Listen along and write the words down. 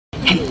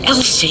and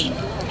Elsie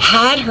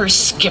had her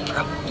skip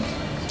rope.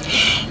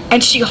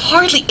 And she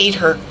hardly ate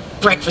her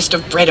breakfast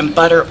of bread and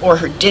butter or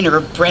her dinner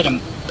of bread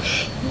and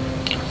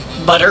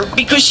butter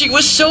because she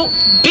was so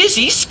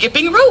busy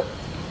skipping rope.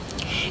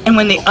 And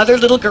when the other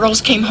little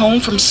girls came home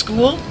from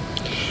school,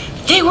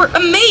 they were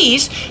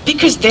amazed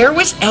because there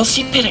was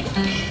Elsie Piddock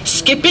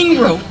skipping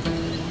rope.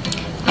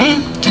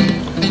 And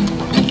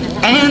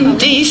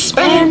Andy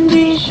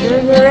Spandy,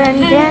 sugar and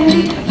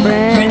candy,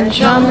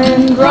 French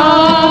almond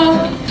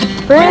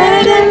broth,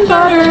 bread and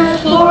butter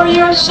for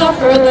your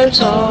supper,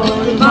 that's all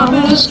your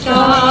mama's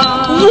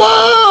got.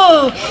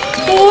 Whoa!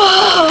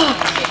 Whoa!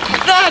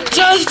 That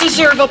does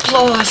deserve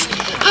applause.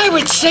 I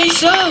would say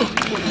so.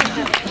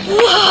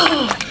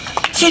 Whoa!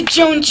 Said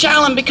Joan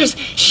Challen, because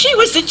she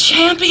was the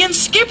champion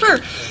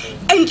skipper.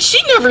 And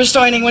she never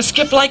saw anyone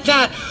skip like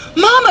that.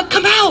 Mama,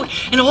 come out!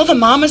 And all the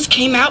mamas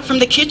came out from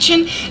the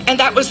kitchen, and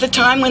that was the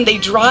time when they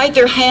dried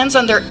their hands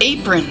on their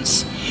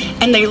aprons.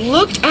 And they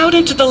looked out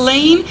into the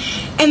lane,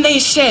 and they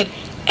said,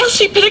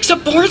 Elsie Piddock's a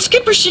born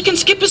skipper. She can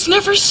skip as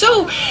never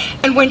so.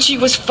 And when she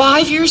was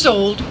 5 years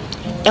old,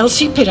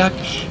 Elsie Piddock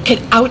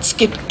could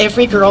outskip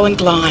every girl in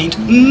Glynde.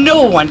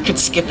 No one could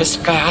skip as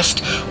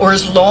fast or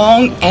as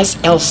long as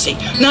Elsie.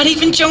 Not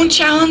even Joan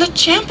Challen, the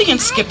champion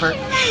skipper.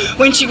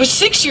 When she was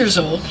 6 years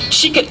old,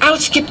 she could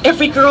outskip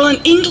every girl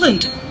in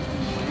England.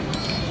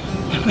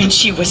 And when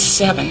she was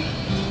 7,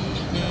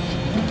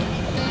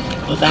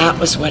 well, that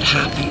was what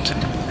happened.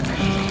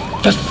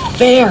 The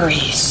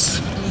fairies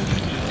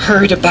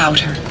heard about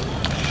her.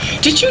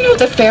 Did you know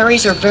the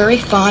fairies are very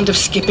fond of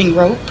skipping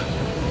rope?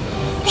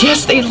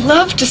 Yes, they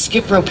love to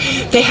skip rope.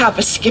 They have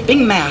a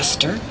skipping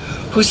master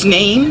whose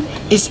name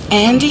is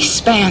Andy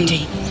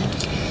Spandy.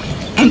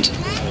 And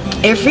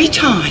every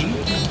time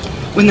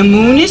when the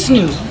moon is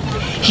new,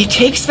 he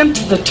takes them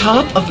to the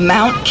top of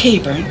Mount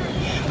Caburn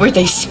where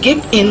they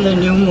skip in the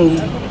new moon.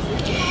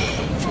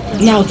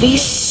 Now,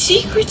 these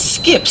secret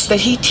skips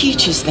that he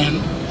teaches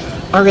them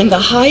are in the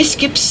high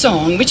skip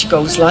song, which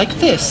goes like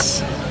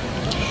this.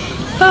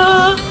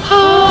 The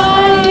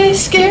high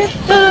skip,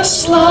 the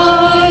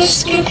sly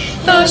skip,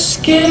 the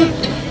skip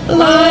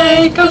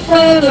like a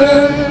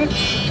feather.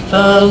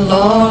 The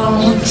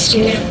long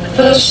skip,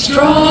 the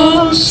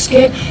strong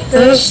skip,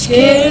 the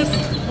skip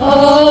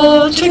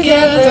all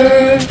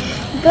together.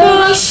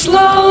 The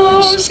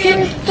slow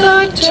skip,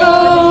 the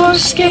toe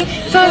skip,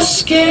 the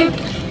skip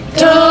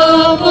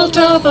double,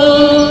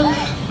 double.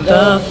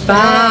 The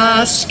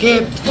fast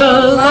skip,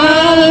 the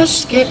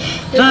last skip,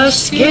 the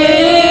skip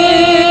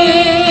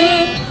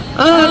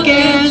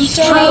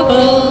against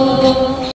trouble.